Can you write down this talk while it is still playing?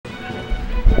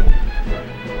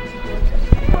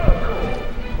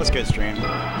What's good, stream?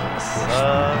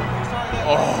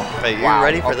 Wait, you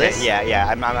ready for this? Yeah, yeah.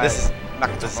 I'm this is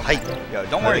not this is hype. Yo,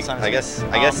 don't worry. I guess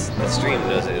the stream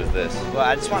knows it was this. Well,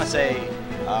 I just want to say,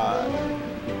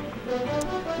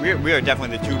 we are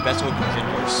definitely the two best local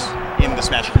contenders in the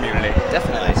Smash community.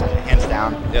 Definitely, hands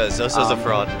down. Yeah, Zoso's a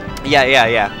fraud.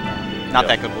 Yeah. Not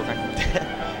that good looking.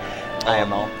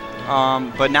 IMO.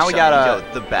 But now we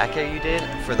got the back air you did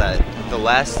for the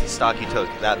last stock you took.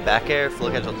 That back air,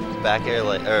 float back air,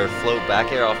 float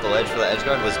back air off the ledge for the edge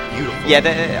guard was beautiful. Yeah,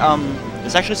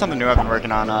 it's actually something new I've been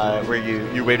working on, where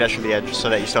you wave dash to the edge so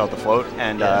that you still have the float,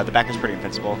 and the back is pretty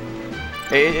invincible.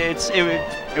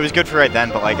 It was good for right then,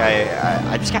 but like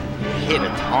I just got hit a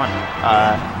ton.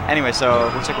 Anyway,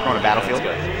 so looks like we're going to Battlefield.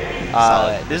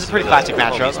 This is a pretty classic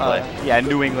matchup. Yeah,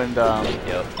 New England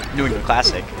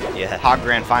Classic. Yeah. Hog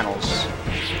Grand Finals.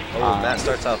 Matt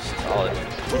starts off solid.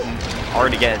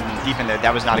 Already getting deep in there.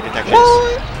 That was not a good tech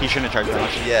chase. He shouldn't have charged that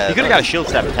much. Yeah. He could have got a shield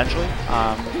step potentially.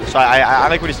 So I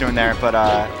like what he's doing there, but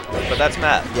that's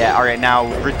Matt. Yeah. All right.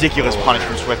 Now ridiculous punish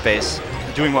from Swiftbass,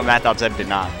 doing what MattDotZeb did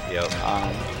not. Yep.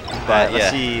 But let's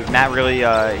see. Matt really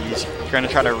he's going to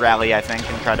try to rally, I think,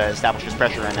 and try to establish his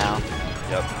pressure right now.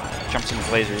 Yep. Jumps in with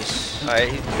lasers. All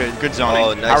right. Good zoning.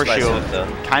 Oh, nice Power shield.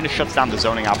 Kind of shuts down the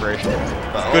zoning operation.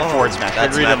 Good forward smash.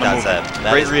 Good read on the move.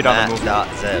 Great read on the move.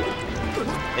 MattDotZeb.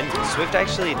 And Swift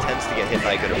actually tends to get hit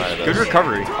by a good amount of those. Good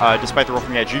recovery, despite the roll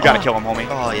from the edge. You gotta kill him, homie.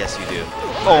 Oh, yes, you do.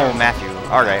 Oh, Matthew.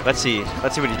 All right, let's see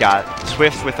what he got.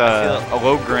 Swift with a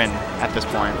low grin at this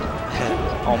point.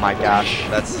 Oh my gosh.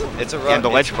 It's a rough. And the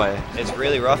ledge play. It's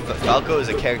really rough, but Falco is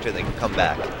a character that can come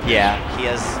back. Yeah. He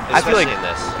has. I feel like in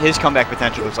this. his comeback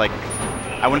potential is like,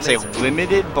 I wouldn't say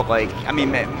limited, but like, I mean,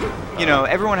 you know,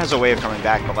 everyone has a way of coming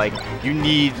back, but like, you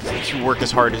need to work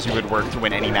as hard as you would work to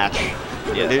win any match.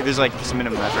 Yeah. There's like this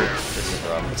minimum effort. This is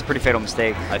rough. It's a pretty fatal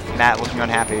mistake. Matt looking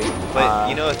unhappy. But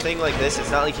you know, a thing like this,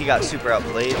 it's not like he got super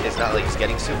outplayed. It's not like he's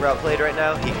getting super outplayed right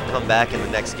now. He can come back in the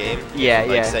next game. Yeah,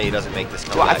 like, say he doesn't make this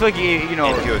comeback. Well, I feel like you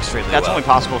know and do extremely that's well. only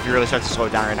possible if he really starts to slow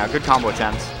it down right now. Good combo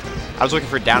attempt. I was looking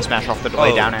for a down smash off the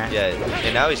delay down air. Yeah,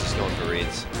 and now he's just going for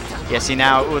reads. Yeah, see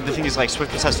now the thing is like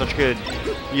Swiftbass has such good,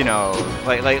 you know,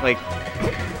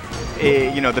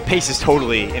 you know, the pace is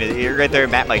totally in it. Right there,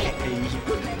 Matt. Like,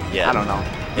 yeah, I don't know.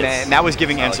 Matt was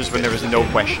giving answers when there was no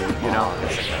question. You know.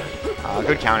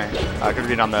 Good counter. Good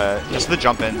read on just the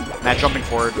jump in. Matt jumping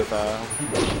forward with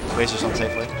lasers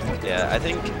unsafely. Yeah, I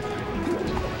think.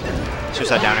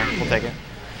 Suicide downer. We'll take it.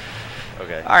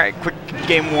 Okay. All right, quick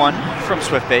game one from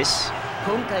Swiftbass,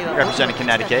 representing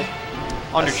Connecticut.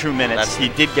 Under 2 minutes, he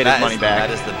did get his money back.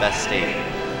 That is the best state,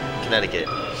 Connecticut.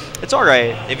 It's all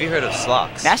right. Have you heard of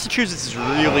Slocks? Massachusetts is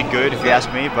really good, if you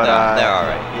ask me, but they're all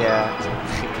right. Yeah.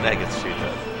 Connecticut's true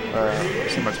though.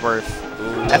 See what's worth.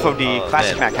 FOD,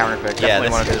 classic Matt counter pick.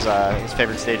 Definitely one of his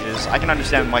favorite stages. I can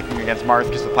understand him liking against Marth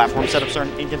because the platform setups are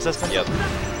inconsistent. Yep.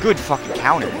 Good fucking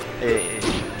counter.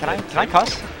 Can I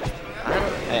cuss?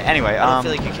 Anyway, I don't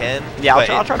feel like you can. Yeah,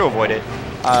 I'll try to avoid it.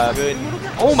 Good.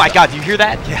 Oh my God! Do you hear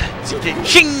that? Yeah.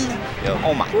 Ching! Yo.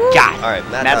 Oh my God! All right,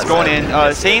 Matt's going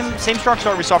in. Same strong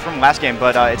start we saw from last game,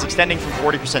 but it's extending from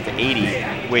 40% to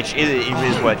 80, which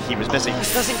is what he was missing.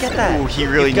 He doesn't get that. Ooh, he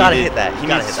really gotta needed hit that. He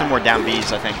needs some more down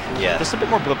Bs, I think. Yeah. Just a bit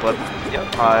more blip.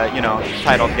 Yep. You know,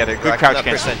 tie it all together. Good crouch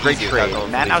cancel. Great trade.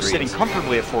 Matt now sitting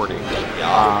comfortably at 40.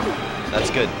 Yeah. That's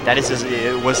good. That is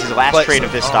was his last trade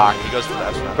of this stock. He goes for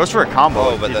that. Goes for a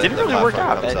combo. But it didn't really work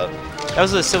out. That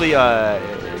was a silly.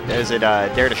 Is it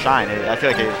Dare to Shine? I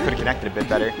feel like it could have connected a bit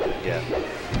better. Yeah.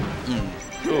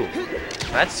 Ooh.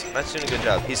 Matt's doing a good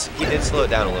job. He did slow it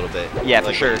down a little bit. Yeah,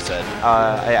 like for sure. Said.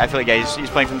 I feel like he's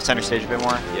playing from the center stage a bit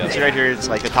more. Yep. See right here, it's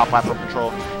like the top platform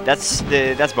control. That's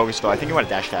bogus though. I think you want a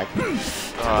dash tag.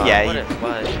 Yeah.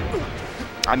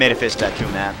 I made a fist tag too,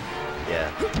 Matt. Yeah.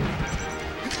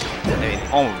 I mean,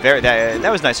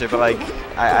 that was nicer, but like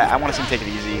I want to see him take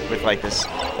it easy with like this,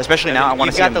 especially now. I want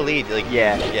to see him. Got the lead, like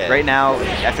yeah. Right now,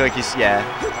 I feel like he's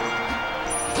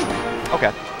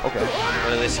Okay.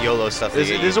 One of this YOLO stuff. This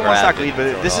is a one-stock lead,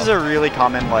 but this is a really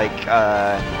common like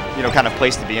you know, kind of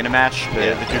place to be in a match.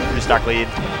 The 2-3-stock lead.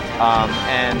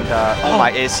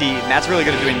 See, Matt's really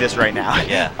good at doing this right now.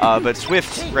 Yeah. But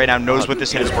Swift right now knows what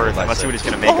this hit is worth. Let's see what he's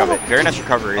going to make of it. Very nice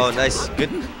recovery. Oh, nice.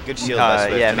 Good shield by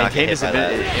Swift. Yeah, maintained his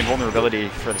invulnerability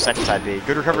for the second side B.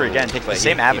 Good recovery again. Takes the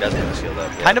same avenue. He doesn't have a shield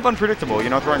up. Yeah. Kind of unpredictable, you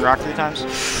know, throwing rock 3 times.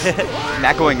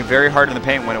 Matt going very hard in the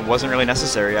paint when it wasn't really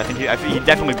necessary. I think he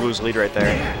definitely blew his lead right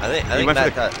there. I think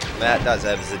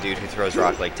MattDotZeb is the dude who throws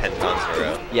rock like 10 times in a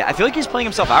row. Yeah, I feel like he's playing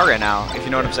himself out right now, if you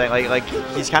know what I'm saying. Like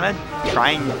he's kind of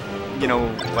trying, you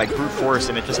know, like brute force,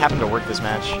 and it just happened to work this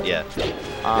match. Yeah.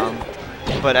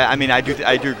 But I mean, I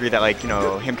do agree that like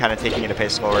him kind of taking it a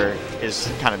pace slower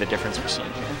is kind of the difference we're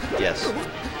seeing here. Yes.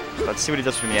 Let's see what he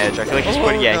does from the edge. I feel like he's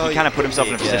he kind of put himself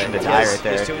in a position to die right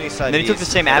there. Too many side and then he took the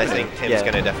same avenue. I think Tim's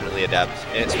going to definitely adapt,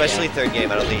 and especially third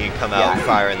game. I don't think he can come out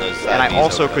firing those. And I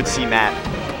also could see Matt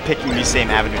picking these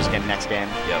same avenues again next game.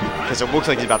 Yep. Because it looks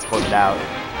like he's about to close it out.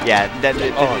 Yeah,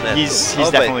 he's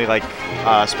definitely like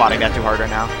spotting that too hard right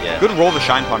now. Yeah. Good roll the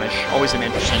shine punish. Always an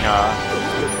interesting.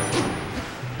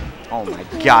 Oh my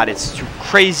God, it's too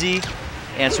crazy.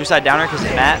 And suicide downer because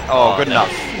of Matt. Oh, good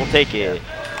enough. We'll take it.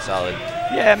 Solid.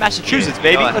 Yeah, Massachusetts,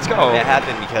 baby. Let's go. It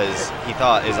happened because he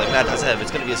thought, he's like, MattDotZeb,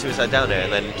 it's going to be a suicide downer. And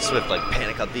then Swift, like,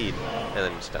 panic up lead. And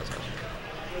then just down smash.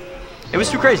 It was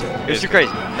too crazy. It was too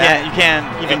crazy. Yeah, you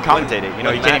can't even commentate it. You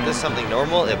can't even. Does something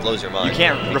normal, it blows your mind. You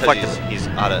can't reflect it. He's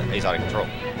out of control.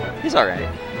 He's all right.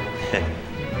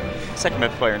 Second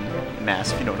best player in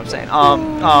Mass, if you know what I'm saying.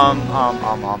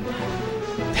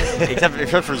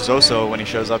 Except for Zoso when he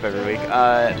shows up every week.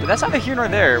 But that's neither here nor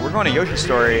there. We're going to Yoshi's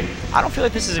story. I don't feel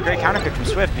like this is a great counter pick from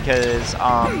Swift because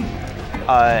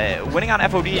winning on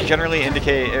FOD generally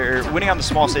winning on the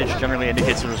small stage generally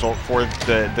indicates the result for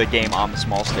the game on the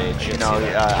small stage.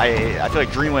 I feel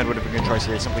like Dreamland would have been a good choice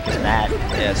here simply because Matt.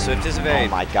 Yeah, Swift is a very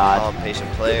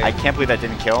patient player. I can't believe that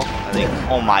didn't kill. I think.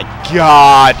 Oh my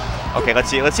God. Okay, let's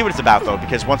see what it's about though,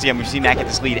 because once again we've seen Matt get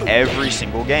this lead every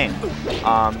single game.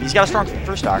 He's got a strong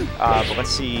first stock, but let's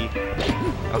see.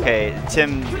 Okay,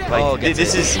 Tim, like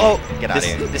this is get out of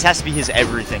here. This has to be his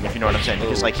everything, if you know what I'm saying,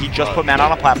 because like he just put Matt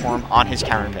on a platform on his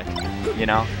counter pick,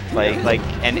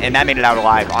 and Matt made it out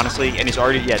alive, honestly, and he's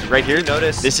already right here.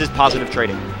 Notice this is positive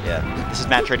trading. Yeah. This is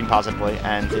Matt trading positively,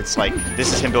 and it's like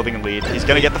this is him building a lead. He's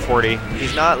gonna get the 40.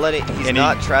 He's not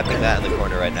trapping that in the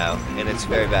corner right now, and it's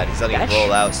very bad. He's letting it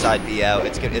roll out, side B out.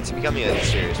 It's becoming a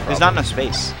serious problem. There's not enough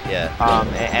space. Yeah.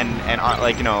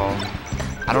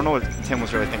 I don't know what Tim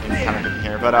was really thinking,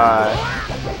 here, but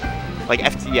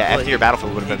FD or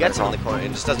Battlefield would have been. He gets him in the corner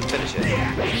and just doesn't finish it.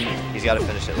 He's got to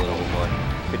finish it a little bit more.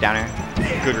 Good down air.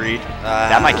 Good read.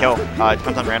 That might kill.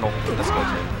 Depends on Randall. Let's go,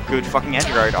 Tim. Good fucking edge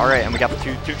guard. All right, and we got the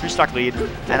 2-3 stock lead,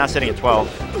 and now sitting at 12.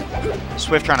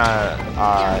 Swift trying to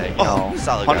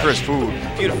hunt for his food.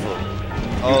 Beautiful.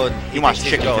 He wants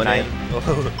chicken tonight.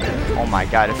 Oh my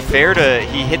God!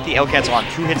 He hit the L cancel on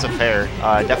 2 hits of fair.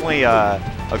 Definitely a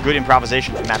good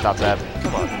improvisation from MattDotZeb.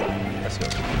 Come on, let's go.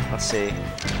 Let's see.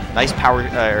 Nice power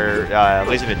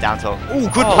laser bit down tilt. Ooh,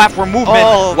 good platform movement.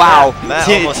 Wow. Matt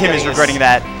Tim is regretting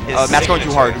that. Matt's going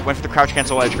too hard. Went for the crouch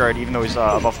cancel edge guard even though he's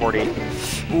above 40.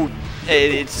 Ooh,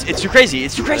 it's too crazy.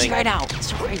 It's too crazy right now. It's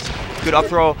too crazy. Good up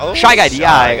throw. Shy Guy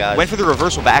DI. Went for the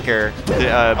reversal back air,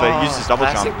 but used his double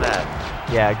jump.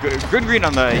 Yeah, good read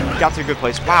on the. He got to a good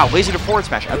place. Wow, laser to forward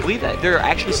smash. I believe that there are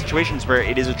actually situations where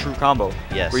it is a true combo.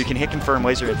 Yes. Where you can hit confirm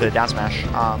laser into the down smash.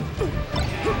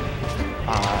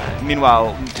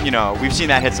 Meanwhile, we've seen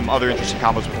that hit some other interesting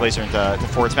combos with laser into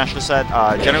forward smash this set.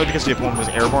 Generally because the opponent was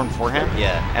airborne beforehand.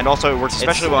 Yeah. And also it works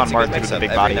especially well on Marth due to the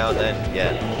big body. Every now and then,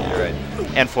 yeah, you're right.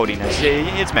 And floatiness.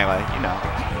 It's melee,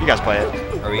 You guys play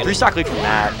it. 3 stock lead from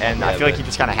Matt, and I feel like he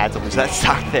just kind of had to lose that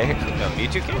stock there. No,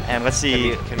 Mewtwo King? And let's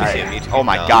see. Can we see a Mewtwo King? Oh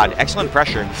my God, excellent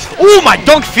pressure. Oh my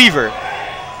dunk fever!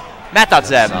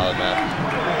 MattDotZeb. Solid,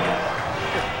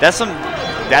 Matt.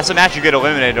 That's a match you get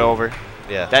eliminated over.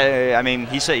 Yeah.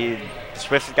 He said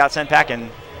Swift got sent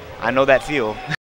packing. I know that feel.